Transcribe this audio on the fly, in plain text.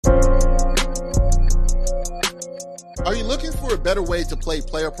Are you looking for a better way to play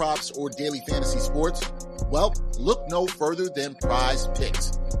player props or daily fantasy sports? Well, look no further than Prize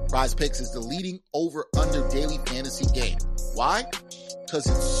Picks. Prize Picks is the leading over-under daily fantasy game. Why? Because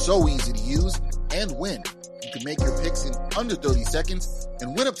it's so easy to use and win. You can make your picks in under 30 seconds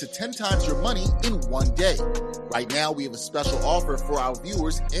and win up to 10 times your money in one day. Right now, we have a special offer for our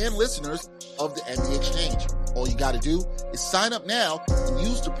viewers and listeners of the NBA Exchange. All you got to do is sign up now and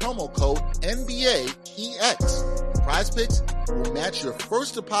use the promo code NBAEX. Prize Picks will match your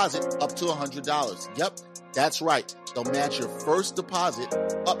first deposit up to $100. Yep, that's right. They'll match your first deposit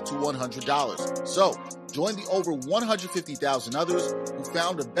up to $100. So, join the over 150,000 others who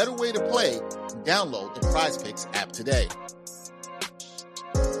found a better way to play and download the Prize Picks app today.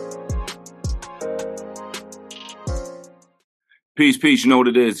 Peace. You know what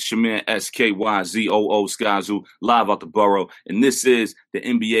it is. It's your man SKYZOO Skyzoo, live out the borough. And this is the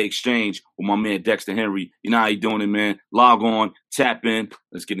NBA Exchange with my man Dexter Henry. You know how you doing it, man. Log on, tap in.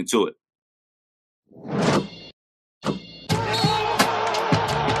 Let's get into it.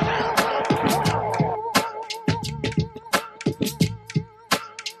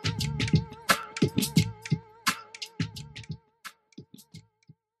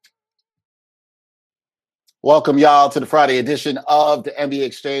 Welcome, y'all, to the Friday edition of the NBA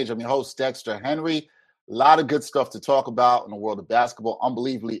Exchange. I'm your host, Dexter Henry. A lot of good stuff to talk about in the world of basketball.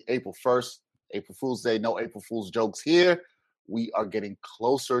 Unbelievably, April 1st, April Fool's Day. No April Fool's jokes here. We are getting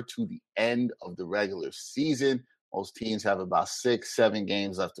closer to the end of the regular season. Most teams have about 6-7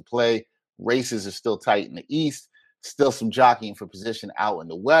 games left to play. Races are still tight in the East. Still some jockeying for position out in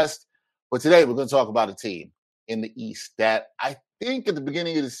the West. But today, we're going to talk about a team in the East that I think at the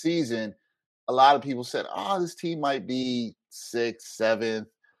beginning of the season, a lot of people said, this team might be 6th, 7th,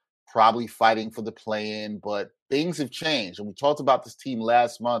 probably fighting for the play-in, but things have changed. And we talked about this team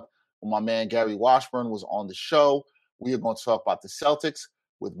last month when my man Gary Washburn was on the show. We are going to talk about the Celtics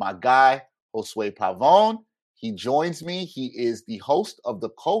with my guy, Josue Pavón. He joins me. He is the host of the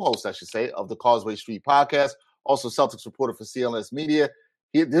co-host, I should say, of the Causeway Street podcast, also Celtics reporter for CLNS Media.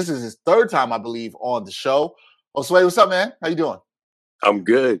 This is his third time, I believe, on the show. Josue, what's up, man? How you doing? I'm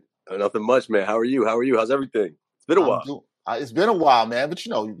good. Nothing much, man. How are you? How's everything? It's been a while. It's been a while, man. But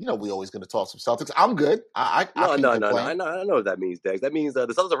you know, we always going to talk some Celtics. I'm good. I know. I know what that means, Dex. That means the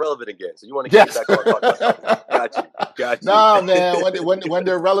Celtics are relevant again. So you want to get back on talk about Celtics? Got you. Nah, man. When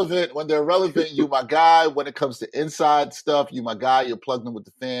they're relevant, you my guy. When it comes to inside stuff, you my guy. You're plugged in with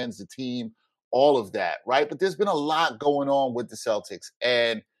the fans, the team, all of that, right? But there's been a lot going on with the Celtics,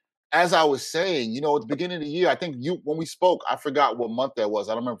 and as I was saying, at the beginning of the year, I think when we spoke, I forgot what month that was.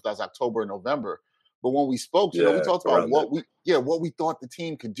 I don't remember if that was October or November. But when we spoke, we talked about what we thought the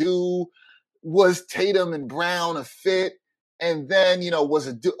team could do. Was Tatum and Brown a fit? And then, was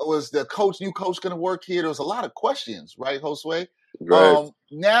the new coach going to work here? There was a lot of questions, right, Josue? Right.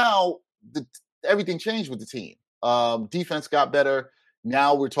 Now everything changed with the team. Defense got better.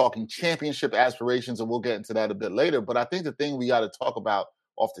 Now we're talking championship aspirations, and we'll get into that a bit later. But I think the thing we got to talk about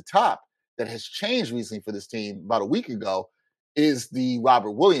off the top that has changed recently for this team about a week ago is the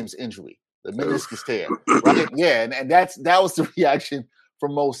Robert Williams injury, the meniscus tear, right? Yeah, and that was the reaction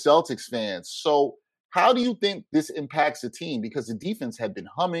from most Celtics fans. So how do you think this impacts the team? Because the defense had been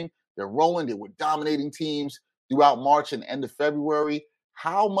humming, they're rolling, they were dominating teams throughout March and end of February.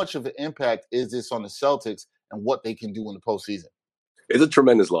 How much of an impact is this on the Celtics and what they can do in the postseason? It's a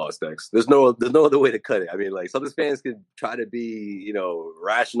tremendous loss, Dex. There's no other way to cut it. I mean, Celtics fans could try to be,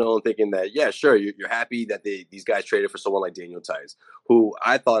 rational and thinking that, yeah, sure, you're happy that these guys traded for someone like Daniel Tice, who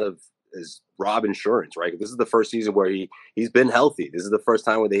I thought of as Rob Insurance, right? This is the first season where he's been healthy. This is the first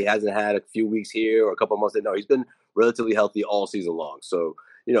time where he hasn't had a few weeks here or a couple of months. No, he's been relatively healthy all season long. So,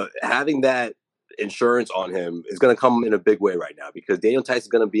 having that insurance on him is going to come in a big way right now because Daniel Tice is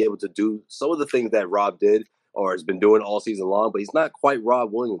going to be able to do some of the things that Rob did or has been doing all season long, but he's not quite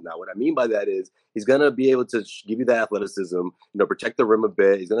Rob Williams now. What I mean by that is he's going to be able to give you that athleticism, protect the rim a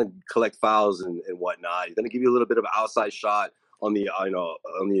bit. He's going to collect fouls and whatnot. He's going to give you a little bit of an outside shot on the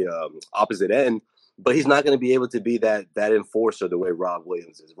opposite end, but he's not going to be able to be that enforcer the way Rob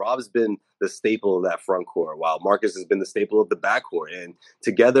Williams is. Rob has been the staple of that front court, while Marcus has been the staple of the backcourt. And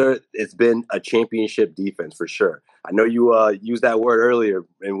together, it's been a championship defense for sure. I know you used that word earlier,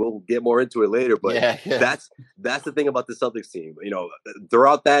 and we'll get more into it later. But that's the thing about the Celtics team.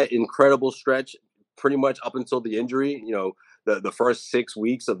 Throughout that incredible stretch, pretty much up until the injury, the first 6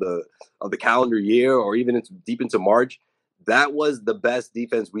 weeks of the calendar year, or even deep into March. That was the best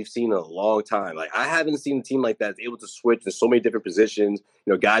defense we've seen in a long time. I haven't seen a team like that that's able to switch to so many different positions.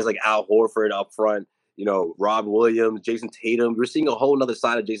 Guys like Al Horford up front, Rob Williams, Jason Tatum. We're seeing a whole other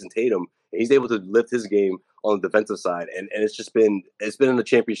side of Jason Tatum, and he's able to lift his game on the defensive side, and it's been in the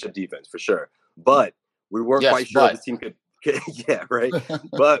championship defense for sure. But we weren't quite sure if this team could. Yeah, right.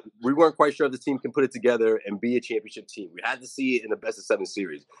 But we weren't quite sure if this team can put it together and be a championship team. We had to see it in the best of 7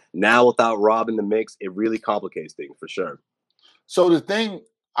 series. Now, without Rob in the mix, it really complicates things for sure. So the thing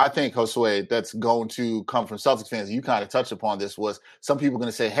I think, Josue, that's going to come from Celtics fans, you kind of touched upon this, was some people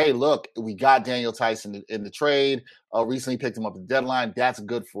going to say, hey, look, we got Daniel Tyson in the trade, recently picked him up at the deadline. That's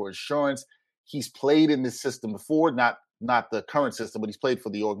good for insurance. He's played in this system before, not the current system, but he's played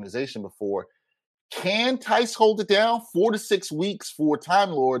for the organization before. Can Tice hold it down? 4 to 6 weeks for Time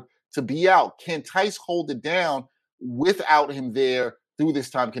Lord to be out. Can Tice hold it down without him there through this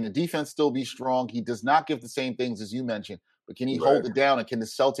time? Can the defense still be strong? He does not give the same things as you mentioned, but can he hold it down? And can the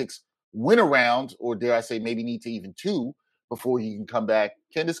Celtics win a round, or dare I say maybe need to even 2 before he can come back?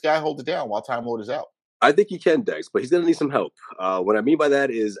 Can this guy hold it down while Time Lord is out? I think he can, Dex, but he's going to need some help. What I mean by that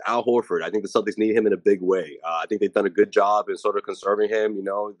is Al Horford. I think the Celtics need him in a big way. I think they've done a good job in sort of conserving him. You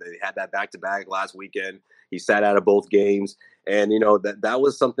know, they had that back-to-back last weekend. He sat out of both games. And, you know, that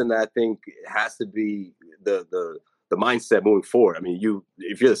was something that I think has to be the mindset moving forward. I mean,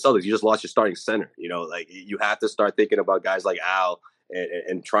 if you're the Celtics, you just lost your starting center. You know, like you have to start thinking about guys like Al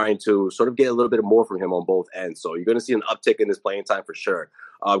and trying to sort of get a little bit more from him on both ends. So you're going to see an uptick in his playing time for sure.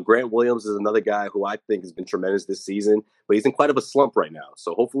 Grant Williams is another guy who I think has been tremendous this season, but he's in quite of a slump right now.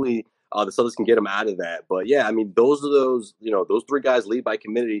 So hopefully the Celtics can get him out of that. But yeah, I mean, those 3 guys lead by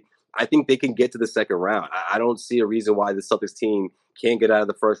committee. I think they can get to the second round. I don't see a reason why the Celtics team can't get out of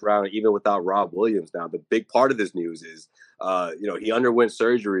the first round, even without Rob Williams. Now, the big part of this news is, he underwent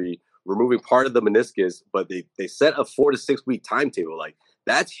surgery, removing part of the meniscus, but they set a 4 to 6 week timetable. Like,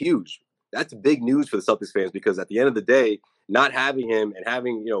 that's huge. That's big news for the Celtics fans, because at the end of the day, not having him and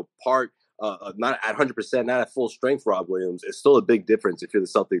having, part not at 100%, not at full strength Rob Williams is still a big difference if you're the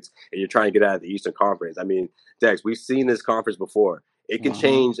Celtics and you're trying to get out of the Eastern Conference. I mean, Dex, we've seen this conference before. It can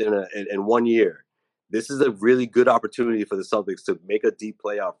change in 1 year. This is a really good opportunity for the Celtics to make a deep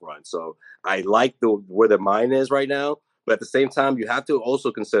playoff run. So I like where their mind is right now. But at the same time, you have to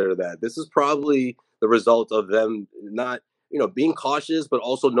also consider that this is probably the result of them not, being cautious, but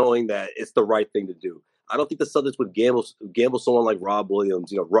also knowing that it's the right thing to do. I don't think the Celtics would gamble someone like Rob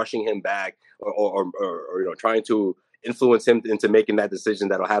Williams, rushing him back or trying to influence him into making that decision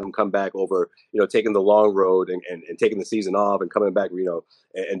that'll have him come back over, taking the long road and taking the season off and coming back,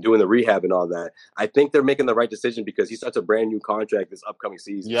 and doing the rehab and all that. I think they're making the right decision because he starts a brand new contract this upcoming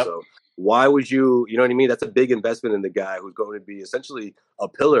season. Yep. So why would you know what I mean? That's a big investment in the guy who's going to be essentially a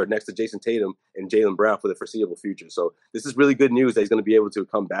pillar next to Jason Tatum and Jaylen Brown for the foreseeable future. So this is really good news that he's going to be able to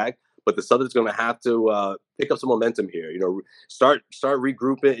come back. But the Celtics are going to have to pick up some momentum here. Start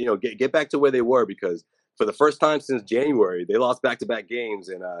regrouping. Get back to where they were, because for the first time since January, they lost back-to-back games,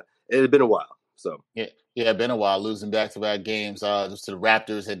 and it had been a while. So yeah, been a while losing back-to-back games just to the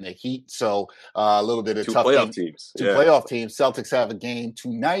Raptors and the Heat. So a little bit of two tough playoff teams. Playoff teams. Celtics have a game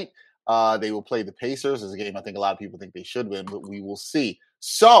tonight. They will play the Pacers. It's a game I think a lot of people think they should win, but we will see.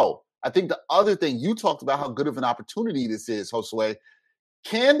 So I think the other thing you talked about, how good of an opportunity this is, Josue.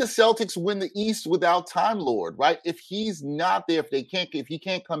 Can the Celtics win the East without Time Lord, right? If he's not there, if he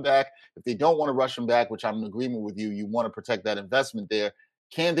can't come back, if they don't want to rush him back, which I'm in agreement with you, you want to protect that investment there.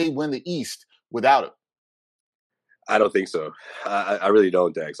 Can they win the East without him? I don't think so. I really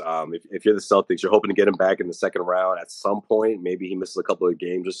don't, Dex. If you're the Celtics, you're hoping to get him back in the second round at some point. Maybe he misses a couple of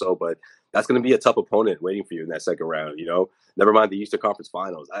games or so, but that's going to be a tough opponent waiting for you in that second round. Never mind the Eastern Conference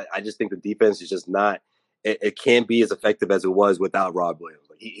Finals. I just think the defense is just not. It can't be as effective as it was without Rob Williams.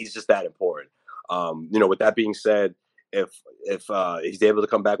 Like, he's just that important. With that being said, if he's able to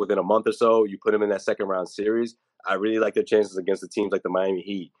come back within a month or so, you put him in that second round series. I really like their chances against the teams like the Miami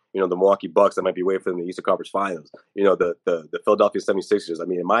Heat, the Milwaukee Bucks that might be waiting for them in the Eastern Conference Finals, the Philadelphia 76ers. I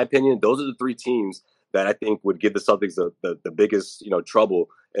mean, in my opinion, those are the 3 teams that I think would give the Celtics the biggest, trouble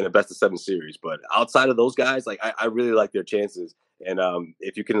in a best of 7 series. But outside of those guys, like I really like their chances. And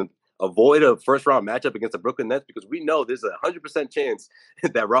if you can avoid a first-round matchup against the Brooklyn Nets, because we know there's a 100% chance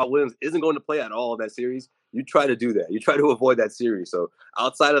that Rob Williams isn't going to play at all in that series. You try to do that. You try to avoid that series. So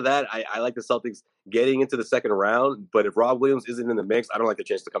outside of that, I like the Celtics getting into the second round. But if Rob Williams isn't in the mix, I don't like the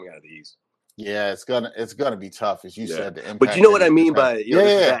chance of coming out of the East. Yeah, it's gonna be tough, as you said. The but you know what I mean by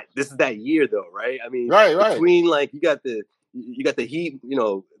this is that year, though, right? I mean, right. Between like you got the Heat,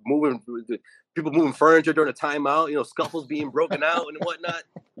 moving. People moving furniture during a timeout, scuffles being broken out and whatnot.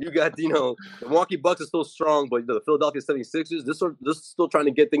 You got, the Milwaukee Bucks are still strong, but the Philadelphia 76ers, they're still trying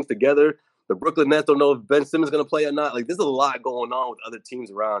to get things together. The Brooklyn Nets don't know if Ben Simmons is going to play or not. Like, there's a lot going on with other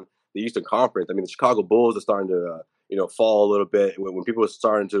teams around the Eastern Conference. I mean, the Chicago Bulls are starting to, fall a little bit when people were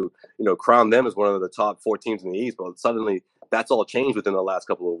starting to, crown them as one of the top 4 teams in the East. But suddenly that's all changed within the last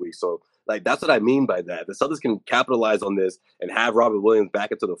couple of weeks. So, like, that's what I mean by that. The Celtics can capitalize on this and have Robert Williams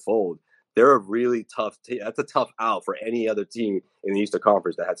back into the fold. They're a really tough that's a tough out for any other team in the Eastern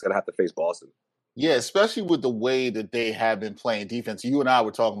Conference that's going to have to face Boston. Yeah, especially with the way that they have been playing defense. You and I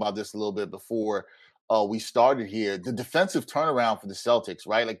were talking about this a little bit before we started here. The defensive turnaround for the Celtics,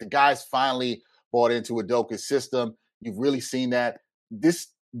 right? Like, the guys finally bought into Udoka's system. You've really seen that. This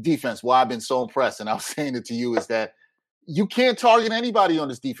defense, why I've been so impressed, and I was saying it to you, is that you can't target anybody on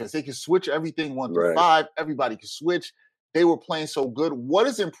this defense. They can switch everything 1 through 5. Everybody can switch. They were playing so good. What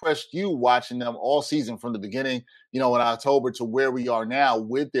has impressed you watching them all season from the beginning, in October to where we are now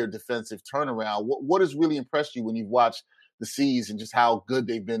with their defensive turnaround? What has really impressed you when you've watched the C's and just how good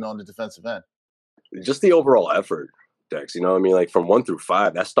they've been on the defensive end? Just the overall effort, Dex. Like from 1 through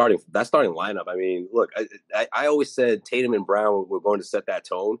 5, that starting lineup. I mean, look, I always said Tatum and Brown were going to set that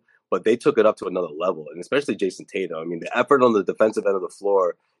tone, but they took it up to another level, and especially Jason Tatum. I mean, the effort on the defensive end of the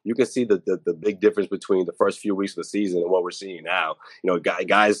floor, you can see the big difference between the first few weeks of the season and what we're seeing now.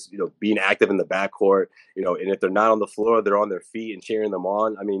 Guys, being active in the backcourt, and if they're not on the floor, they're on their feet and cheering them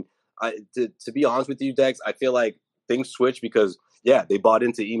on. I mean, to be honest with you, Dex, I feel like things switched because, yeah, they bought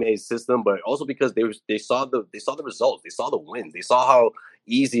into Ime's system, but also because they saw the results, they saw the wins, they saw how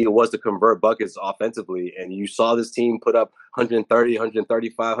easy it was to convert buckets offensively, and you saw this team put up 130,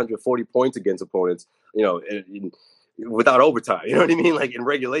 135, 140 points against opponents, without overtime. You know what I mean? Like in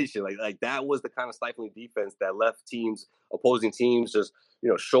regulation, like that was the kind of stifling defense that left opposing teams just,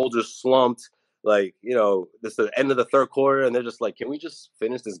 shoulders slumped. Like, this is the end of the third quarter, and they're just like, can we just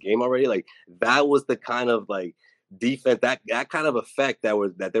finish this game already? Like, that was the kind of like defense, that kind of effect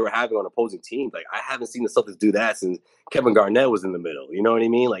that they were having on opposing teams. Like, I haven't seen the Celtics do that since Kevin Garnett was in the middle. You know what I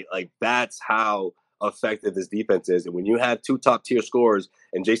mean? Like that's how effective this defense is. And when you have 2 top tier scorers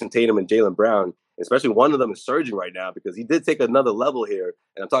and Jason Tatum and Jaylen Brown, especially one of them is surging right now because he did take another level here.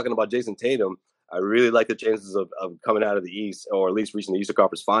 And I'm talking about Jason Tatum. I really like the chances of coming out of the East, or at least reaching the Eastern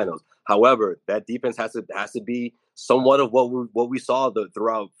Conference Finals. However, that defense has to be somewhat of what we saw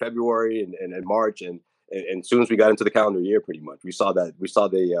throughout February and March, and as soon as we got into the calendar year, pretty much we saw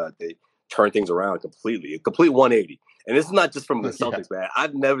they turn things around completely, a complete 180. And this is not just from the Celtics, man.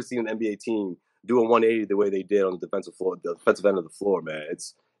 I've never seen an NBA team do a 180 the way they did on the defensive end of the floor, man.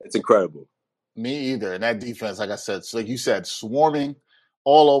 It's incredible. Me either. And that defense, like I said, so like you said, swarming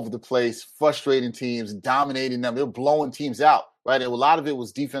all over the place, frustrating teams, dominating them. They're blowing teams out, right? And a lot of it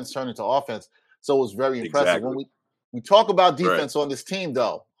was defense turning to offense. So it was very impressive. Exactly. When we talk about defense on this team,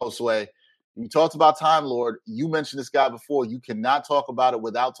 though, Josue, we talked about Time Lord. You mentioned this guy before. You cannot talk about it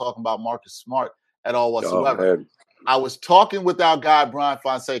without talking about Marcus Smart at all whatsoever. I was talking with our guy, Brian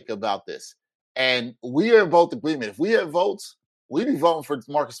Fonseca, about this. And we are in both agreement. If we had votes, we'd be voting for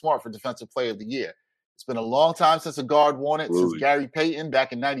Marcus Smart for Defensive Player of the Year. It's been a long time since a guard won it, since Gary Payton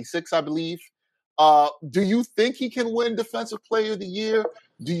back in 96, I believe. Do you think he can win Defensive Player of the Year?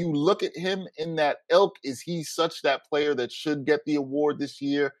 Do you look at him in that ilk? Is he such that player that should get the award this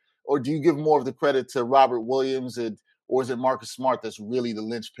year? Or do you give more of the credit to Robert Williams, or is it Marcus Smart that's really the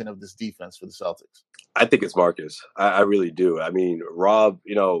linchpin of this defense for the Celtics? I think it's Marcus. I really do. I mean, Rob,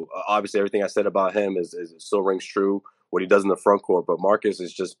 obviously everything I said about him is still rings true, what he does in the front court. But Marcus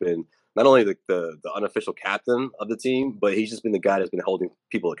has just been not only the unofficial captain of the team, but he's just been the guy that's been holding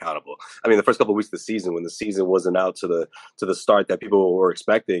people accountable. I mean, the first couple of weeks of the season, when the season wasn't out to the start that people were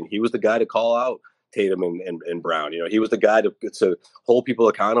expecting, he was the guy to call out Tatum and Brown. He was the guy to hold people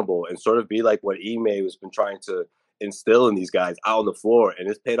accountable and sort of be like what Ime has been trying to instill in these guys out on the floor, and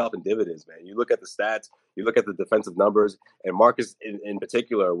it's paid off in dividends, man. You look at the stats, you look at the defensive numbers, and Marcus in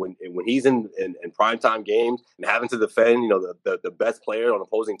particular, when he's in primetime games and having to defend, the best player on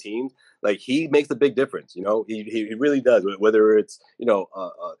opposing teams, like, he makes a big difference. He really does. Whether it's an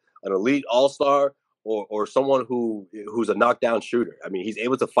elite all-star or someone who's a knockdown shooter. I mean, he's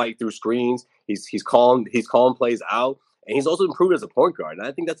able to fight through screens. He's calling plays out, and he's also improved as a point guard. And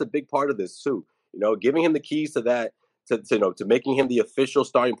I think that's a big part of this too. Giving him the keys to that, to making him the official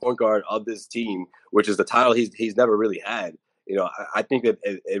starting point guard of this team, which is the title he's never really had. I think that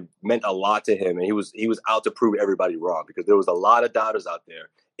it meant a lot to him, and he was out to prove everybody wrong, because there was a lot of doubters out there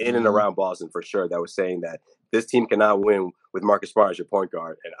in and around Boston for sure that were saying that this team cannot win with Marcus Smart as your point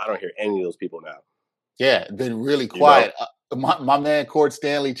guard, and I don't hear any of those people now. Yeah, been really quiet. My man Cord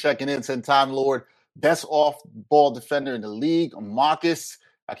Stanley checking in, saying Time Lord, best off-ball defender in the league. Marcus,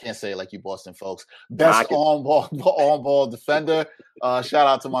 I can't say it like you Boston folks. Best on-ball defender. Shout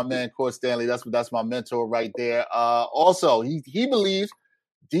out to my man Cord Stanley. That's my mentor right there. Also, he believes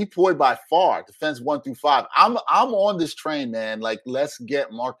Deep boy by far, defense 1 through 5. I'm on this train, man. Like, let's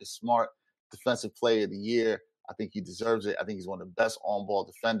get Marcus Smart Defensive Player of the Year. I think he deserves it. I think he's one of the best on-ball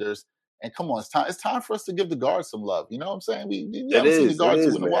defenders. And come on, it's time for us to give the guards some love. You know what I'm saying? We haven't seen the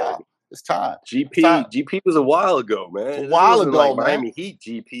guards in a while. It's time. GP was a while ago, man. It's a while ago, like man. Miami Heat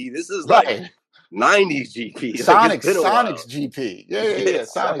GP. This is like 90s GP. Sonics GP. Yeah.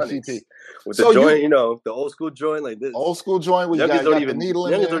 Sonics GP. With the joint, the old school joint like this. Old school joint where you got the needle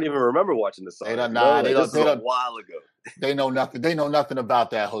in there. Youngins don't even remember watching the song. They don't. Nah, they don't. A while ago. They know nothing. They know nothing about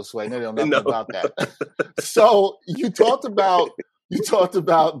that, Josue. They know nothing about that. So you talked about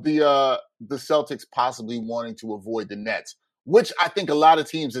the Celtics possibly wanting to avoid the Nets, which I think a lot of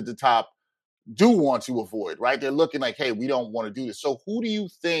teams at the top do want to avoid, right? They're looking like, hey, we don't want to do this. So who do you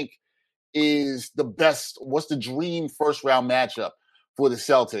think is the best? What's the dream first round matchup for the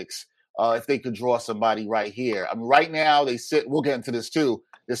Celtics if they could draw somebody right here? I mean, right now they sit. We'll get into this too.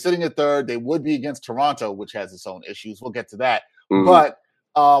 They're sitting at third. They would be against Toronto, which has its own issues. We'll get to that. Mm-hmm. But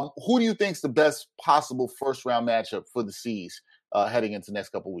who do you think is the best possible first round matchup for the C's heading into the next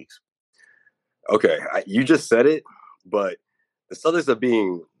couple of weeks? Okay, you just said it, but the Celtics are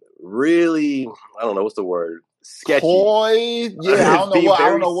being really, I don't know what's the word, sketchy. Coy, yeah, I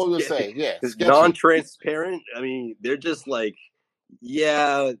don't know what we'll say. Yeah, non-transparent. I mean, they're just like,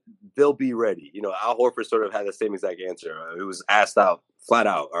 yeah, they'll be ready. Al Horford sort of had the same exact answer. It was asked out, flat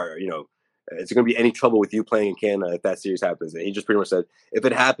out, or is there going to be any trouble with you playing in Canada if that series happens? And he just pretty much said, if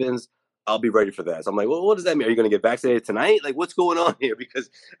it happens, I'll be ready for that. So I'm like, well, what does that mean? Are you going to get vaccinated tonight? Like, what's going on here? Because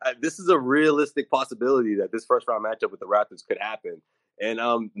this is a realistic possibility that this first round matchup with the Raptors could happen. And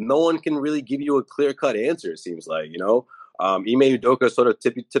no one can really give you a clear-cut answer, it seems like, Ime Udoka sort of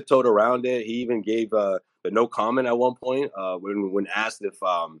tiptoed around it. He even gave the no comment at one point when asked if,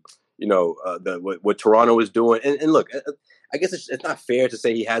 what Toronto was doing. And look, I guess it's not fair to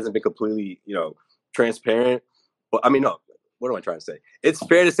say he hasn't been completely, transparent. But I mean, no, what am I trying to say? It's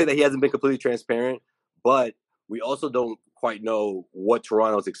fair to say that he hasn't been completely transparent, but we also don't quite know what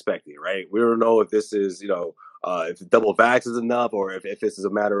Toronto's expecting, right? We don't know if this is, if double vax is enough, or if this is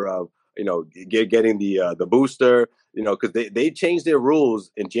a matter of getting the booster, because they changed their rules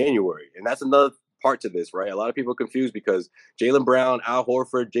in January, and that's another part to this, right? A lot of people are confused because Jaylen Brown, Al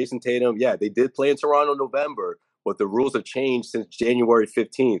Horford, Jason Tatum, yeah, they did play in Toronto in November, but the rules have changed since January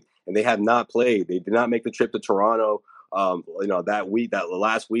 15th, and they have not played. They did not make the trip to Toronto. That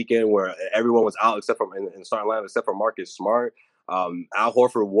last weekend where everyone was out except for in starting lineup except for Marcus Smart. Al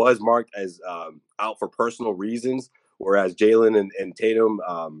Horford was marked as out for personal reasons, whereas Jaylen and Tatum,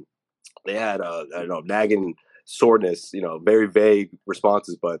 they had nagging soreness, very vague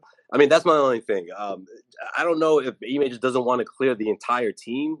responses. But I mean, that's my only thing. I don't know if Ime just doesn't want to clear the entire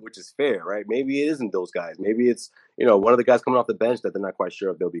team, which is fair, right? Maybe it isn't those guys. Maybe it's one of the guys coming off the bench that they're not quite sure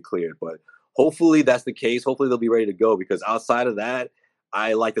if they'll be cleared. But hopefully that's the case. Hopefully they'll be ready to go, because outside of that,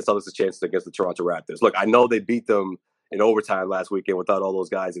 I like the Celtics' chances against the Toronto Raptors. Look, I know they beat them in overtime last weekend without all those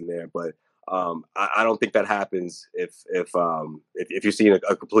guys in there, but I don't think that happens if you're seeing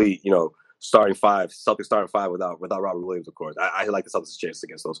a complete starting five, Celtics starting five without Robert Williams, of course. I like the Celtics' chances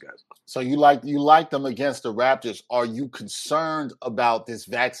against those guys. So you like them against the Raptors. Are you concerned about this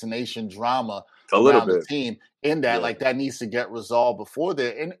vaccination drama around the team? In that, like, that needs to get resolved before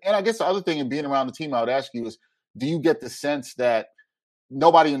that. And I guess the other thing in being around the team, I would ask you is, do you get the sense that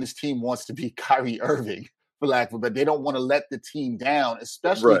nobody on this team wants to be Kyrie Irving, for lack of a better, they don't want to let the team down,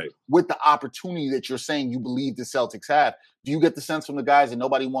 especially with the opportunity that you're saying you believe the Celtics have. Do you get the sense from the guys that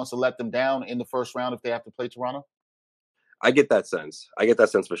nobody wants to let them down in the first round if they have to play Toronto? I get that sense.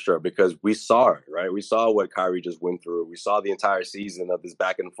 For sure, because we saw it, right? We saw what Kyrie just went through. We saw the entire season of this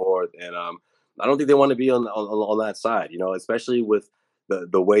back and forth, and I don't think they want to be on that side, especially with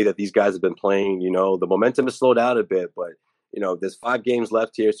the way that these guys have been playing. The momentum has slowed out a bit, but there's 5 games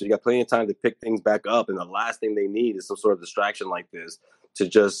left here, so you got plenty of time to pick things back up. And the last thing they need is some sort of distraction like this to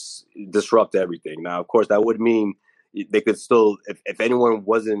just disrupt everything. Now, of course, that would mean they could still, if anyone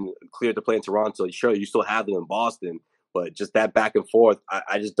wasn't cleared to play in Toronto, sure, you still have them in Boston. But just that back and forth,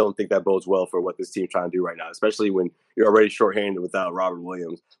 I just don't think that bodes well for what this team's trying to do right now, especially when you're already shorthanded without Robert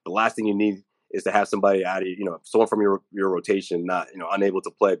Williams. The last thing you need is to have somebody out of, someone from your rotation not, unable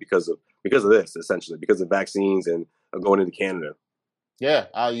to play because of this, essentially, because of vaccines and going into Canada. Yeah,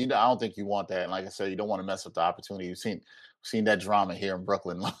 I don't think you want that. And like I said, you don't want to mess up the opportunity. You've seen that drama here in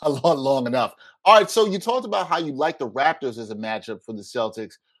Brooklyn long enough. All right, so you talked about how you like the Raptors as a matchup for the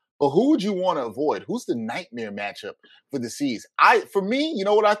Celtics, but who would you want to avoid? Who's the nightmare matchup for the C's? For me, you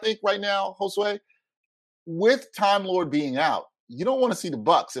know what I think right now, Josue? With Time Lord being out, you don't want to see the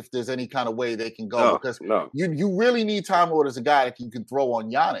Bucks if there's any kind of way they can go because you really need Time Lord as a guy that you can throw on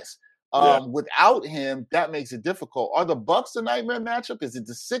Giannis. Without him, that makes it difficult. Are the Bucks a nightmare matchup? Is it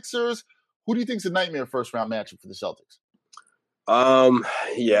the Sixers? Who do you think is a nightmare first round matchup for the Celtics?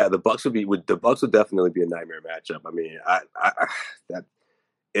 Yeah, the Bucks would definitely be a nightmare matchup. I mean, that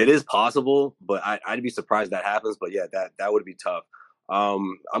it is possible, but I'd be surprised that happens. But yeah, that would be tough.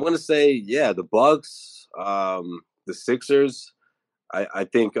 I'm gonna say, yeah, the Bucks, the Sixers. I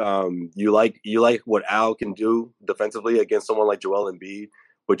think you like what Al can do defensively against someone like Joel Embiid,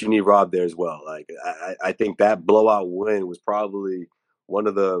 but you need Rob there as well. Like I think that blowout win was probably one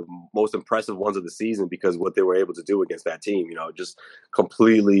of the most impressive ones of the season because what they were able to do against that team, just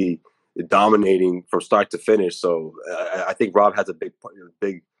completely dominating from start to finish. So I think Rob has a big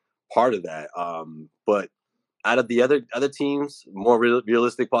part of that. But out of the other teams, more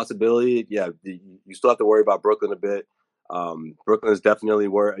realistic possibility, yeah, you still have to worry about Brooklyn a bit. Brooklyn is definitely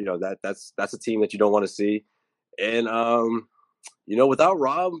where that's a team that you don't want to see, and without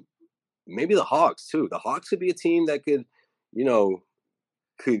Rob, maybe the Hawks too. The Hawks could be a team that could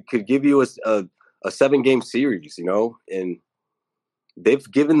could give you a 7-game series, and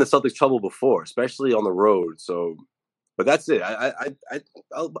they've given the Celtics trouble before, especially on the road. So, but that's it.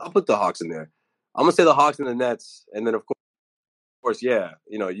 I'll put the Hawks in there. I'm gonna say the Hawks and the Nets, and then of course, yeah,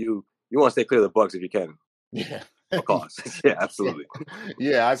 you want to stay clear of the Bucks if you can. Yeah. Of course. Yeah, absolutely.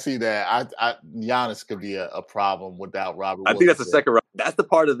 Yeah, I see that. Giannis could be a problem without Robert Williams. I think that's the second round. That's the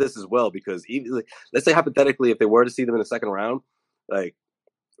part of this as well, because even let's say hypothetically, if they were to see them in the second round, like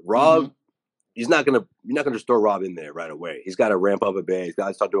Rob, you're not gonna just throw Rob in there right away. He's got to ramp up a bit. He's got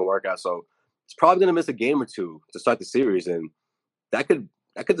to start doing workouts. So he's probably gonna miss a game or two to start the series, and that could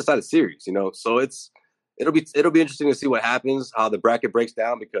decide a series. So it'll be interesting to see what happens, how the bracket breaks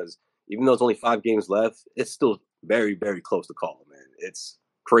down, because even though it's only 5 games left, it's still very, very close to call, man. It's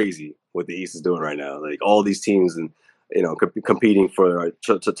crazy what the East is doing right now. Like all these teams and competing for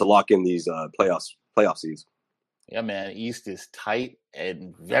to lock in these playoff seeds. Yeah, man. East is tight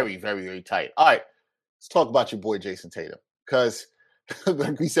and very, very, very tight. All right, let's talk about your boy Jason Tatum, because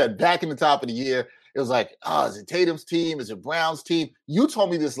like we said back in the top of the year, it was like, is it Tatum's team? Is it Brown's team? You told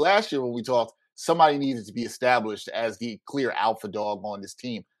me this last year when we talked. Somebody needed to be established as the clear alpha dog on this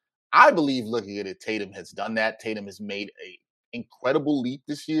team. I believe, looking at it, Tatum has done that. Tatum has made an incredible leap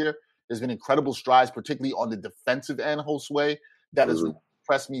this year. There's been incredible strides, particularly on the defensive end, Josue, that has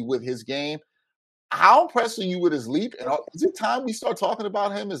impressed me with his game. How impressed are you with his leap? And is it time we start talking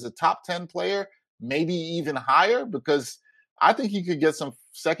about him as a top 10 player, maybe even higher? Because I think he could get some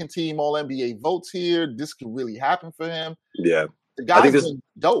second-team All-NBA votes here. This could really happen for him. Yeah. The guy's been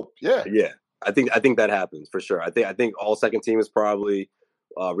dope. Yeah. Yeah. I think that happens for sure. I think all second team is probably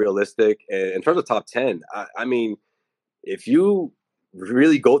realistic. And in terms of top 10, I mean, if you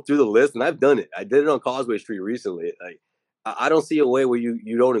really go through the list, and I've done it, I did it on Causeway Street recently. Like, I don't see a way where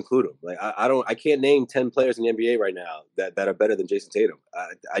you don't include him. Like, I can't name 10 players in the NBA right now that are better than Jason Tatum.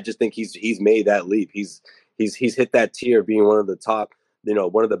 I just think he's made that leap. He's hit that tier, being one of the top,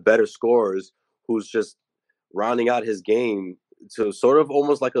 one of the better scorers, who's just rounding out his game to sort of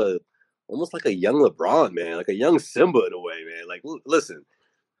almost like a young LeBron, man, like a young Simba in a way, man. Like, listen,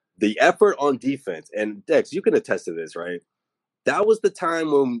 the effort on defense, and Dex, you can attest to this, right? That was the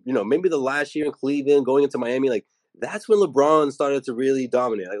time when, maybe the last year in Cleveland, going into Miami, like, that's when LeBron started to really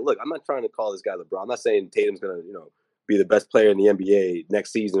dominate. Like, look, I'm not trying to call this guy LeBron. I'm not saying Tatum's going to, be the best player in the NBA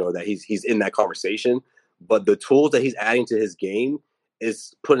next season, or that he's in that conversation. But the tools that he's adding to his game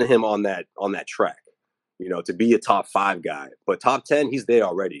is putting him on that track, to be a top 5 guy. But top 10, he's there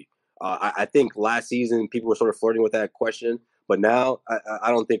already. I think last season people were sort of flirting with that question, but now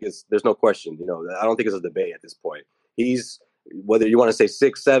I don't think there's no question. I don't think it's a debate at this point. He's, whether you want to say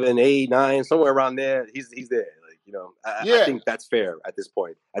 6, 7, 8, 9, somewhere around there, he's there. Like, I think that's fair at this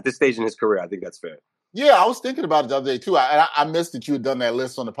point, at this stage in his career. I think that's fair. Yeah, I was thinking about it the other day too. I missed that you had done that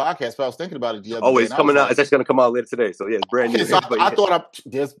list on the podcast, but I was thinking about it the other day. It's coming out. It's actually going to come out later today, so yeah, it's brand new. So I thought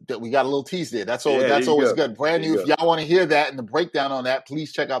we got a little tease there. That's always good. Brand new. If y'all want to hear that and the breakdown on that,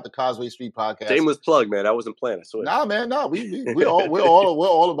 please check out the Causeway Street podcast. Shameless plug, man. I wasn't playing. I swear. Nah, man. No, we're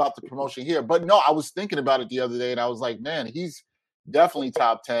all about the promotion here. But no, I was thinking about it the other day, and I was like, man, he's definitely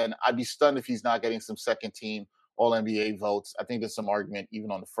top 10. I'd be stunned if he's not getting some second team All-NBA votes. I think there's some argument even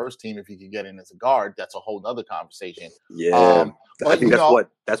on the first team if he could get in as a guard. That's a whole nother conversation. Yeah, I think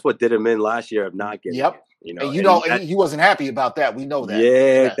that's what did him in last year of not getting. Yep. And he wasn't happy about that. We know that.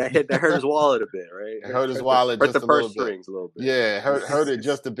 Yeah, that hurt his wallet a bit, right? It hurt his wallet hurt just the a purse little strings a little bit. Yeah, hurt it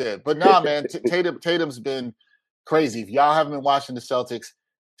just a bit. But nah, man, Tatum's been crazy. If y'all haven't been watching the Celtics,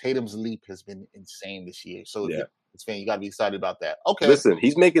 Tatum's leap has been insane this year. So fan, you got to be excited about that. Okay. Listen,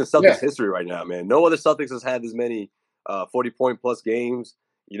 he's making Celtics history right now, man. No other Celtics has had this many 40-point plus games.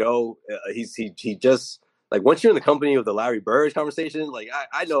 He just like once you're in the company of the Larry Bird conversation, like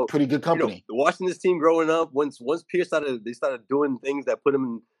I know pretty good company. Watching this team growing up, once Pierce started doing things that put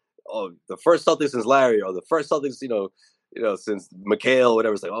him in the first Celtics since Larry or the first Celtics, since McHale,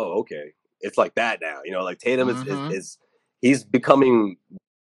 whatever. It's like, oh, okay, it's like that now. Like Tatum is he's becoming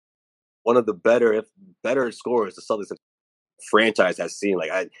one of the better scorers the Celtics franchise has seen.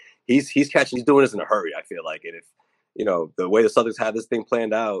 Like he's doing this in a hurry. I feel like, and if the way the Celtics have this thing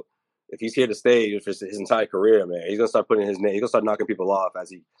planned out, if he's here to stay for his entire career, man, he's gonna start putting his name. He's gonna start knocking people off as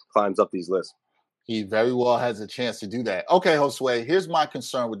he climbs up these lists. He very well has a chance to do that. Okay, Josue, here's my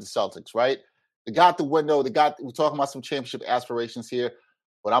concern with the Celtics. Right, they got the window. We're talking about some championship aspirations here,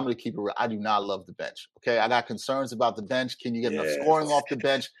 but I'm going to keep it real. I do not love the bench. Okay, I got concerns about the bench. Can you get enough scoring off the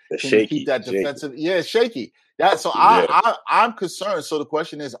bench? Can you keep that defensive? Shaky. Yeah, it's shaky. I'm concerned. So the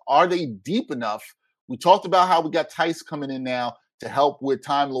question is, are they deep enough? We talked about how we got Tice coming in now to help with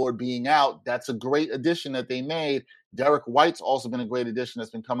Time Lord being out. That's a great addition that they made. Derek White's also been a great addition that's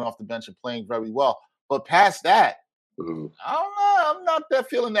been coming off the bench and playing very well. But past that, I don't know. I'm not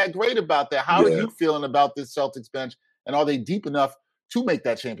feeling that great about that. How are you feeling about this Celtics bench? And are they deep enough to make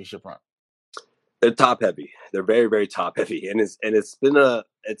that championship run? They're top heavy. They're very, very top heavy. And it's been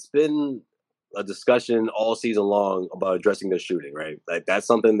a discussion all season long about addressing their shooting, right? Like that's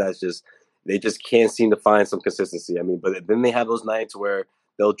something they just can't seem to find some consistency. I mean, but then they have those nights where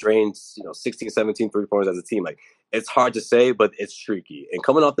they'll drain, 16, 17 3-pointers as a team. Like it's hard to say, but it's streaky. And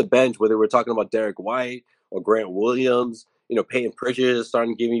coming off the bench, whether we're talking about Derek White or Grant Williams, Peyton Pritchard is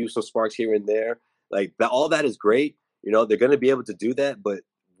starting giving you some sparks here and there. Like that, all that is great. They're going to be able to do that, but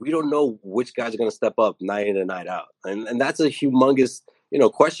we don't know which guys are going to step up night in and night out. And that's a humongous,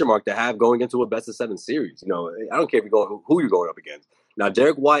 question mark to have going into a best-of-7 series. I don't care who you're going up against. Now,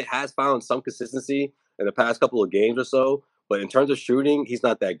 Derek White has found some consistency in the past couple of games or so, but in terms of shooting, he's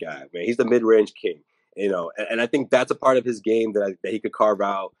not that guy, man. He's the mid-range king, and I think that's a part of his game that he could carve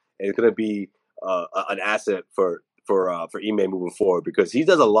out, and it's going to be an asset for Ime moving forward because he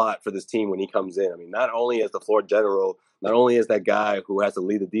does a lot for this team when he comes in. I mean, not only as the floor general, not only as that guy who has to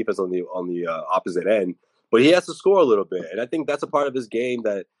lead the defense on the opposite end, but he has to score a little bit. And I think that's a part of his game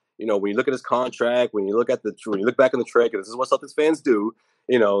that, when you look at his contract, when you look back on the trade, because this is what Celtics fans do,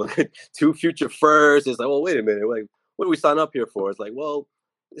 2 future firsts, it's like, well, wait a minute, like, what do we sign up here for? It's like, well,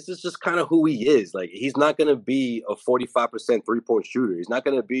 this is just kind of who he is. Like, he's not going to be a 45% 3-point shooter. He's not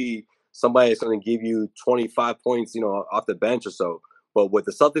going to be somebody that's going to give you 25 points, off the bench or so. But what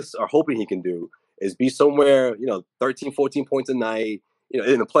the Celtics are hoping he can do is be somewhere, 13, 14 points a night,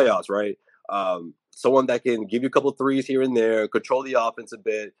 in the playoffs, right? Someone that can give you a couple of threes here and there, control the offense a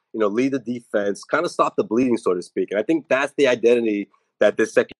bit, lead the defense, kind of stop the bleeding, so to speak. And I think that's the identity that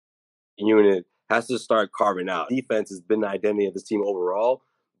this second unit has to start carving out. Defense has been the identity of this team overall,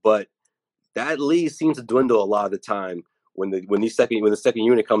 but that lead seems to dwindle a lot of the time when the second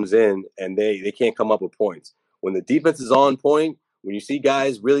unit comes in and they can't come up with points. When the defense is on point, when you see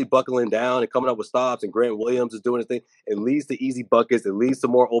guys really buckling down and coming up with stops and Grant Williams is doing his thing, it leads to easy buckets. It leads to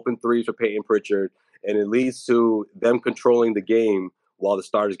more open threes for Peyton Pritchard, and it leads to them controlling the game while the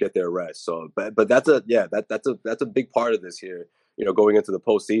starters get their rest. So, but that's a big part of this here, going into the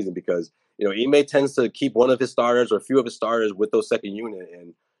postseason because, Ime tends to keep one of his starters or a few of his starters with those second unit.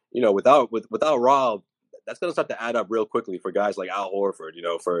 And, without Rob, that's going to start to add up real quickly for guys like Al Horford,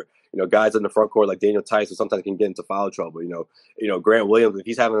 for, guys in the front court like Daniel Tice who sometimes can get into foul trouble, Grant Williams, if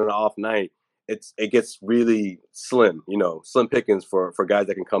he's having an off night, it gets really slim pickings for guys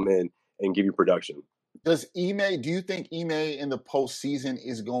that can come in and give you production. Do you think Ime in the postseason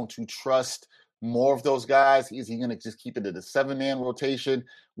is going to trust more of those guys? Is he going to just keep it to the 7-man rotation?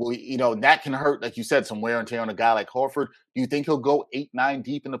 Will that can hurt, like you said, some wear and tear on a guy like Horford. Do you think he'll go 8-9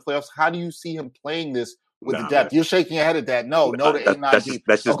 deep in the playoffs? How do you see him playing this with the depth? You're shaking your head at that. No to 8-9 deep.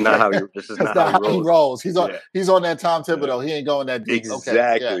 That's just not how he rolls. He's on that Tom Thibodeau. He ain't going that deep.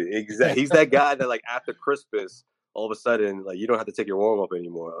 Exactly. He's that guy that like after Christmas, all of a sudden, like you don't have to take your warm up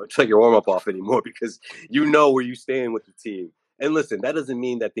anymore or take your warm up off anymore because where you stand with the team. And listen, that doesn't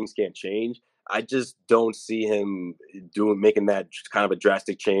mean that things can't change. I just don't see him making that kind of a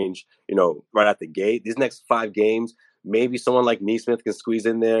drastic change, right out the gate. These next 5 games, maybe someone like Neesmith can squeeze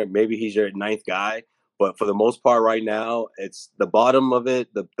in there. Maybe he's your 9th guy. But for the most part right now, it's the bottom of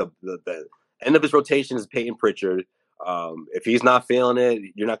it. The end of his rotation is Peyton Pritchard. If he's not feeling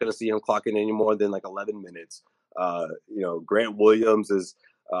it, you're not going to see him clocking any more than like 11 minutes. Grant Williams is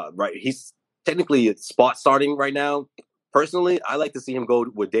right. He's technically spot starting right now. Personally, I like to see him go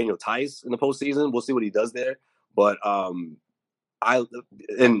with Daniel Tice in the postseason. We'll see what he does there. But and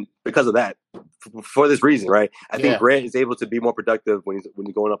because of that, for this reason, right? I think Grant is able to be more productive when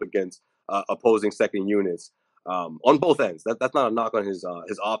he's going up against opposing second units on both ends. That's not a knock on his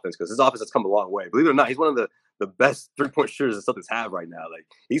offense, because his offense has come a long way. Believe it or not, he's one of the best 3-point shooters the Celtics have right now. Like,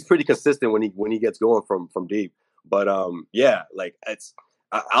 he's pretty consistent when he gets going from deep. But like, it's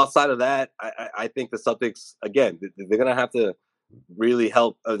outside of that, I think the Celtics, again, they're gonna have to really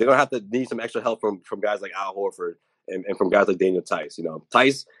help. They're gonna have to need some extra help from guys like Al Horford and from guys like Daniel Tice. You know,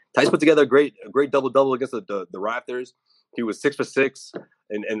 Tice put together a great double against the Raptors. He was 6 for 6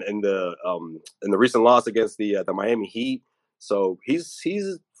 in the recent loss against the Miami Heat. So he's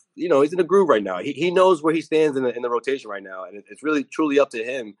in a groove right now. He knows where he stands in the rotation right now, and it's really truly up to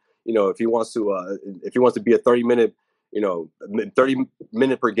him. You know, if he wants to be a 30-minute,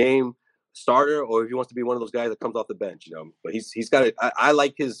 30-minute per game starter, or if he wants to be one of those guys that comes off the bench. You know, but he's got it. I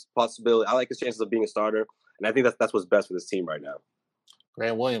like his possibility. I like his chances of being a starter, and I think that's what's best for this team right now.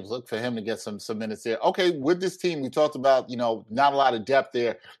 Grant Williams, look for him to get some minutes there. Okay, with this team, we talked about, not a lot of depth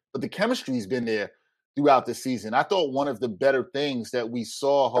there, but the chemistry's been there throughout the season. I thought one of the better things that we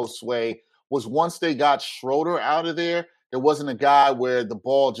saw, Josue, was once they got Schroeder out of there wasn't a guy where the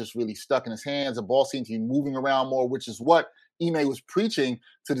ball just really stuck in his hands. The ball seemed to be moving around more, which is what Ime was preaching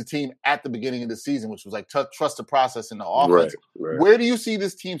to the team at the beginning of the season, which was like trust the process in the offense. Right. Where do you see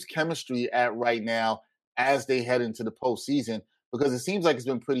this team's chemistry at right now as they head into the postseason? Because it seems like it's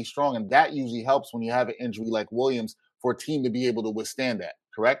been pretty strong, and that usually helps when you have an injury like Williams for a team to be able to withstand that,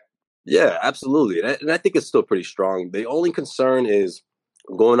 correct? Yeah, absolutely. And I think it's still pretty strong. The only concern is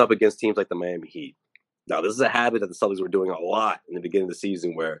going up against teams like the Miami Heat. Now, this is a habit that the Celtics were doing a lot in the beginning of the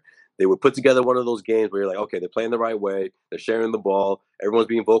season, where they would put together one of those games where you're like, okay, they're playing the right way, they're sharing the ball, everyone's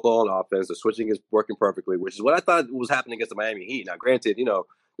being vocal on offense, the switching is working perfectly, which is what I thought was happening against the Miami Heat. Now, granted, this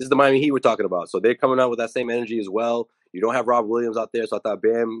is the Miami Heat we're talking about, so they're coming out with that same energy as well. You don't have Rob Williams out there, so I thought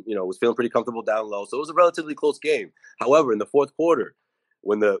Bam, was feeling pretty comfortable down low. So it was a relatively close game. However, in the fourth quarter,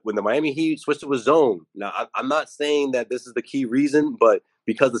 when the Miami Heat switched to a zone, now I'm not saying that this is the key reason, but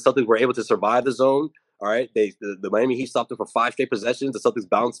because the Celtics were able to survive the zone, all right, the Miami Heat stopped them for 5 straight possessions. The Celtics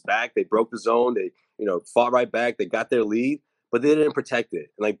bounced back. They broke the zone. They fought right back. They got their lead, but they didn't protect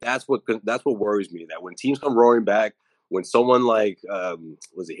it. And like that's what worries me. That when teams come roaring back, when someone like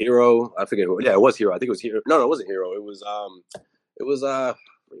was it Hero? I forget who. Yeah, it was Hero. I think it was Hero. No, it wasn't Hero. It was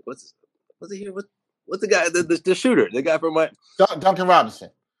what's the Hero? What's the guy? The shooter? The guy from Duncan Robinson.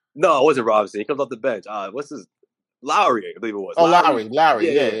 No, it wasn't Robinson. He comes off the bench. What's his Lowry? I believe it was. Oh,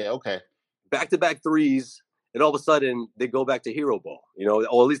 Lowry. Yeah. Okay. Back-to-back threes, and all of a sudden they go back to hero ball, or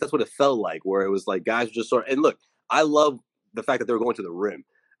at least that's what it felt like, where it was like guys were just sort of, and look, I love the fact that they were going to the rim.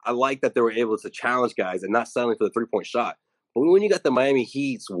 I like that they were able to challenge guys and not settling for the 3-point shot. But when you got the Miami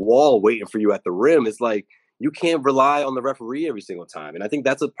Heat's wall waiting for you at the rim, it's like you can't rely on the referee every single time. And I think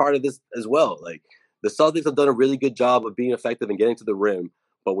that's a part of this as well. Like, the Celtics have done a really good job of being effective and getting to the rim.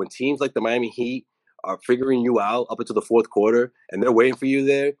 But when teams like the Miami Heat are figuring you out up into the fourth quarter and they're waiting for you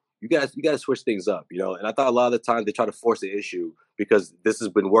there, you got to switch things up, And I thought a lot of the time they try to force the issue because this has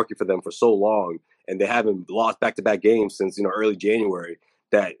been working for them for so long, and they haven't lost back-to-back games since early January.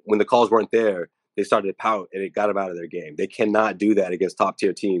 That when the calls weren't there, they started to pout and it got them out of their game. They cannot do that against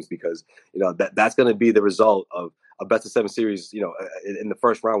top-tier teams because that's going to be the result of a best-of-7 series. In the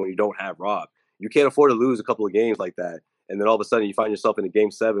first round when you don't have Rob, you can't afford to lose a couple of games like that, and then all of a sudden you find yourself in a game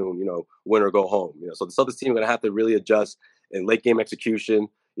 7, win or go home. So the Celtics team are going to have to really adjust in late game execution.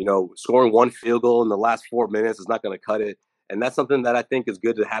 Scoring one field goal in the last 4 minutes is not going to cut it. And that's something that I think is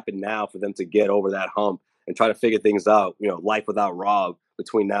good to happen now for them to get over that hump and try to figure things out, life without Rob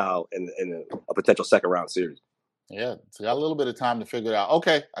between now and a potential second round series. Yeah, so got a little bit of time to figure it out.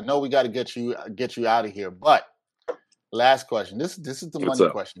 Okay, I know we got to get you out of here, but last question. This is the money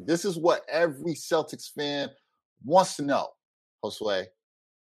question. This is what every Celtics fan wants to know, Josue.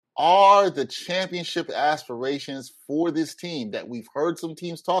 Are the championship aspirations for this team that we've heard some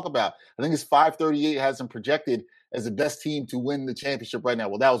teams talk about? I think it's 538 has them projected as the best team to win the championship right now.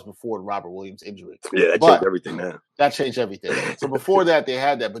 Well, that was before the Robert Williams injury. Yeah, that changed everything now. That changed everything. So before that, they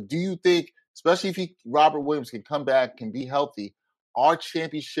had that. But do you think, especially if Robert Williams can come back, can be healthy, are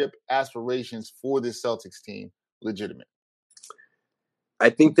championship aspirations for this Celtics team legitimate? I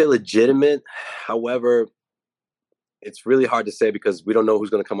think they're legitimate. However, it's really hard to say because we don't know who's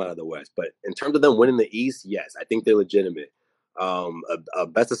going to come out of the West. But in terms of them winning the East, yes, I think they're legitimate. A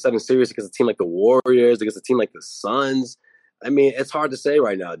best-of-7 series against a team like the Warriors, against a team like the Suns. I mean, it's hard to say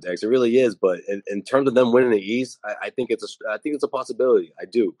right now, Dex. It really is. But in terms of them winning the East, I think it's a possibility. I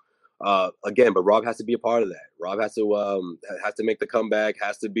do. Again, but Rob has to be a part of that. Rob has to make the comeback.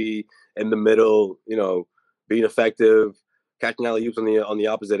 Has to be in the middle. being effective, catching alley-oops on the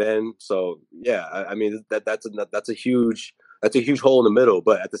opposite end. So yeah, I mean that's a huge hole in the middle.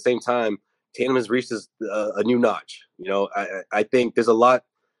 But at the same time, Tatum has reached a new notch. I think there's a lot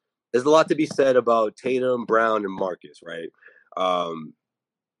to be said about Tatum, Brown, and Marcus, right?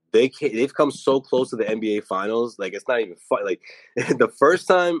 They've come so close to the NBA Finals, like it's not even fun. Like the first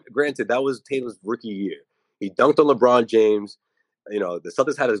time, granted, that was Tatum's rookie year. He dunked on LeBron James. The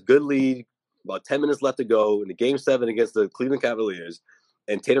Celtics had a good lead, about 10 minutes left to go in the Game 7 against the Cleveland Cavaliers,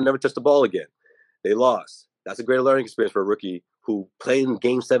 and Tatum never touched the ball again. They lost. That's a great learning experience for a rookie who played in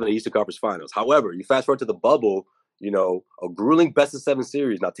Game 7 of the Eastern Conference Finals. However, you fast forward to the bubble, a grueling best-of-7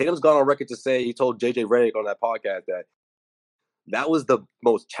 series. Now, Tatum's gone on record to say, he told JJ Redick on that podcast that was the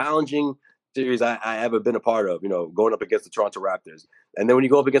most challenging series I ever been a part of, going up against the Toronto Raptors. And then when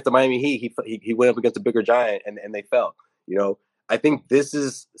you go up against the Miami Heat, he went up against a bigger giant and they fell. I think this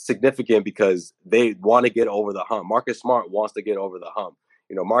is significant because they want to get over the hump. Marcus Smart wants to get over the hump.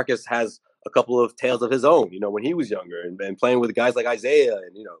 Marcus has a couple of tales of his own, when he was younger and playing with guys like Isaiah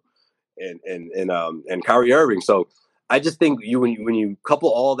and Kyrie Irving. So I just think when you couple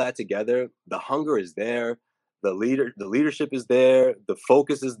all that together, the hunger is there. The leadership is there, the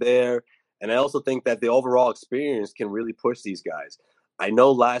focus is there, and I also think that the overall experience can really push these guys. I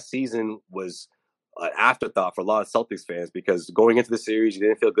know last season was an afterthought for a lot of Celtics fans because going into the series, you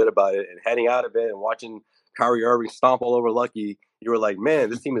didn't feel good about it, and heading out of it and watching Kyrie Irving stomp all over Lucky, you were like, man,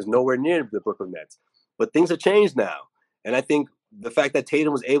 this team is nowhere near the Brooklyn Nets. But things have changed now, and I think the fact that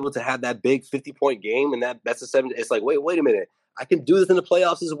Tatum was able to have that big 50-point game and that's a 7, it's like, wait a minute, I can do this in the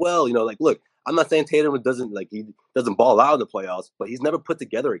playoffs as well. Look. I'm not saying Tatum doesn't ball out in the playoffs, but he's never put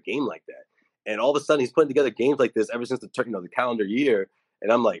together a game like that. And all of a sudden, he's putting together games like this ever since the calendar year.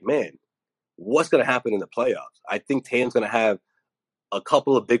 And I'm like, man, what's going to happen in the playoffs? I think Tatum's going to have a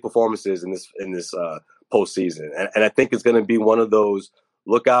couple of big performances in this postseason, and I think it's going to be one of those.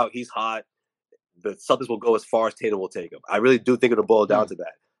 Look out, he's hot. The Celtics will go as far as Tatum will take him. I really do think it'll boil down to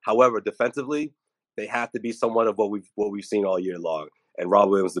that. However, defensively, they have to be somewhat of what we've seen all year long, and Rob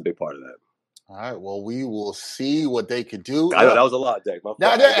Williams is a big part of that. All right. Well, we will see what they can do. I know that was a lot, Deck.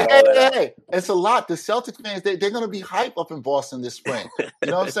 Hey, it's a lot. The Celtics fans, they're going to be hype up in Boston this spring.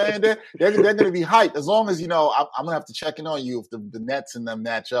 You know what I'm saying? They're going to be hyped. As long as, I'm going to have to check in on you if the Nets and them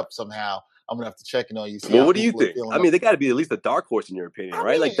match up somehow. I'm going to have to check in on you. Well, what do you think? I mean, they got to be at least a dark horse in your opinion,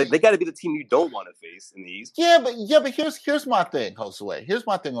 right? Like they got to be the team you don't want to face in the East. Yeah, but here's my thing, Josue. Here's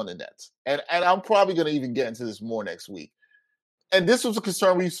my thing on the Nets. And I'm probably going to even get into this more next week. And this was a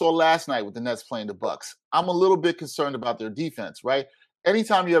concern we saw last night with the Nets playing the Bucks. I'm a little bit concerned about their defense, right?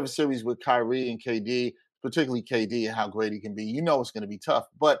 Anytime you have a series with Kyrie and KD, particularly KD and how great he can be, it's going to be tough.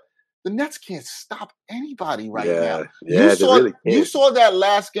 But the Nets can't stop anybody now. Yeah, you saw that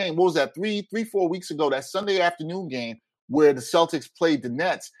last game. What was that? 4 weeks ago, that Sunday afternoon game where the Celtics played the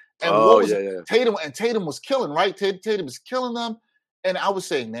Nets. And Tatum was killing, right? Tatum was killing them. And I was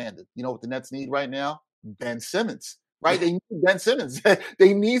saying, man, you know what the Nets need right now? Ben Simmons. Right? They need Ben Simmons.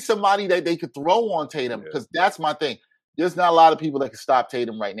 They need somebody that they could throw on Tatum because that's my thing. There's not a lot of people that can stop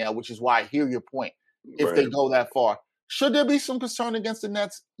Tatum right now, which is why I hear your point if they go that far. Should there be some concern against the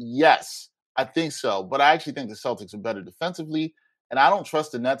Nets? Yes, I think so. But I actually think the Celtics are better defensively, and I don't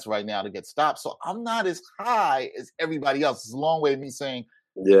trust the Nets right now to get stopped. So I'm not as high as everybody else. It's a long way of me saying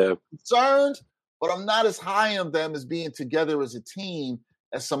concerned, but I'm not as high on them as being together as a team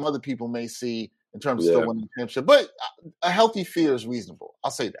as some other people may see in terms of still winning the championship. But a healthy fear is reasonable.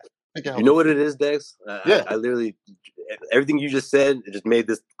 I'll say that. You know what it is, Dex? I literally, everything you just said, it just made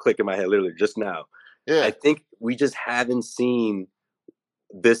this click in my head literally just now. Yeah. I think we just haven't seen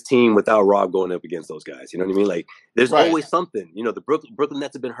this team without Rob going up against those guys. You know what I mean? Like, there's always something. The Brooklyn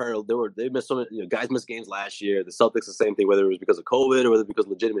Nets have been hurt. They missed so many, guys missed games last year. The Celtics, the same thing, whether it was because of COVID or whether it was because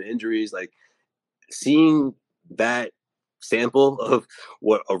of legitimate injuries. Like, seeing that sample of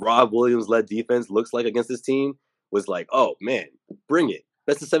what a Rob Williams-led defense looks like against this team was like, oh, man, bring it.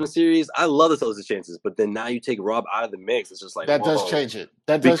 Best of 7 series. I love the Celtics' chances, but then now you take Rob out of the mix. It's just like, that does change it.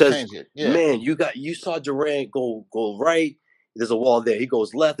 Yeah. Man, you saw Durant go right. There's a wall there. He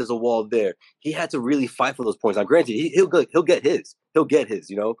goes left. There's a wall there. He had to really fight for those points. Now, granted, he'll get his.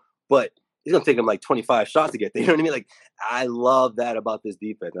 But he's gonna take him like 25 shots to get there. You know what I mean? Like, I love that about this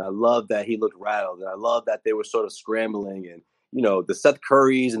defense. And I love that he looked rattled. And I love that they were sort of scrambling. And the Seth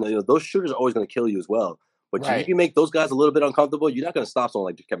Currys and those shooters are always gonna kill you as well. But you can make those guys a little bit uncomfortable. You're not gonna stop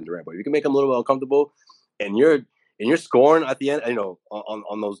someone like Kevin Durant, but you can make them a little bit uncomfortable, and you're scoring at the end.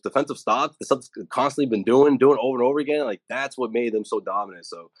 On those defensive stops, the Celtics constantly been doing over and over again. Like, that's what made them so dominant.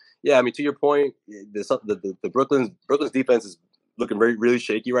 So yeah, I mean, to your point, the Brooklyn's defense is looking really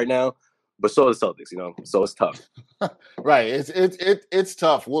shaky right now. But so are the Celtics, so it's tough. Right. It's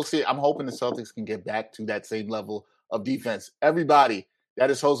tough. We'll see. I'm hoping the Celtics can get back to that same level of defense. Everybody, that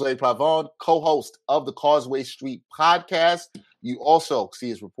is Josue Pavón, co-host of the Causeway Street podcast. You also see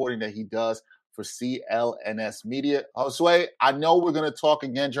his reporting that he does for CLNS Media. Josue, I know we're going to talk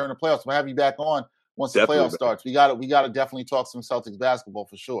again during the playoffs. We'll have you back on once the playoffs starts. We got to definitely talk some Celtics basketball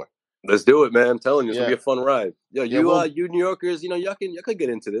for sure. Let's do it, man. I'm telling you, it's gonna be a fun ride. Yo, you New Yorkers, y'all can get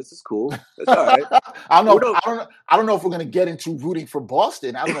into this. It's cool. It's all right. I don't know if we're gonna get into rooting for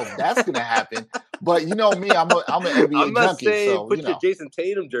Boston. I don't know if that's gonna happen. But you know me, I'm an NBA I'm not junkie. Saying so put your Jason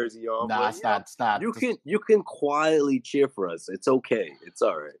Tatum jersey on. Nah, it's not. You can quietly cheer for us. It's okay. It's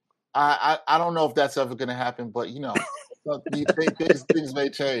all right. I don't know if that's ever gonna happen, but things may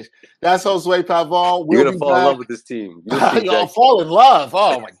change. That's Josue Pavón. You're gonna fall in love with this team. Y'all fall in love.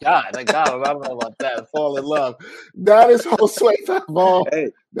 Oh my God! I don't know about that. Fall in love. That is Josue Pavón.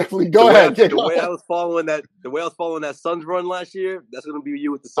 Hey, definitely go ahead. The way I was following that Suns run last year, that's gonna be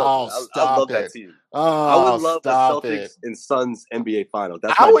you with the Celtics. I love that team. I would love the Celtics and Suns NBA final.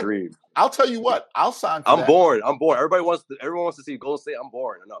 That's my dream. I'll tell you what. I'll sign for I'm that. bored. Everyone wants to see Golden State. I'm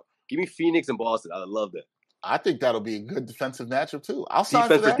bored. I know. Give me Phoenix and Boston. I would love that. I think that'll be a good defensive matchup too. I'll sign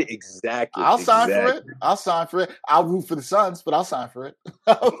for that. Exactly. I'll sign for it. I'll root for the Suns, but I'll sign for it.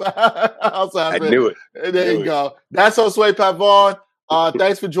 I'll sign for it. I knew it. There you go. That's Josue Pavón.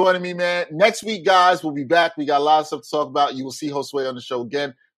 Thanks for joining me, man. Next week, guys, we'll be back. We got a lot of stuff to talk about. You will see Josue on the show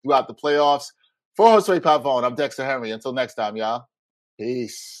again throughout the playoffs. For Josue Pavón, I'm Dexter Henry. Until next time, y'all.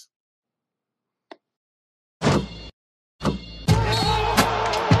 Peace.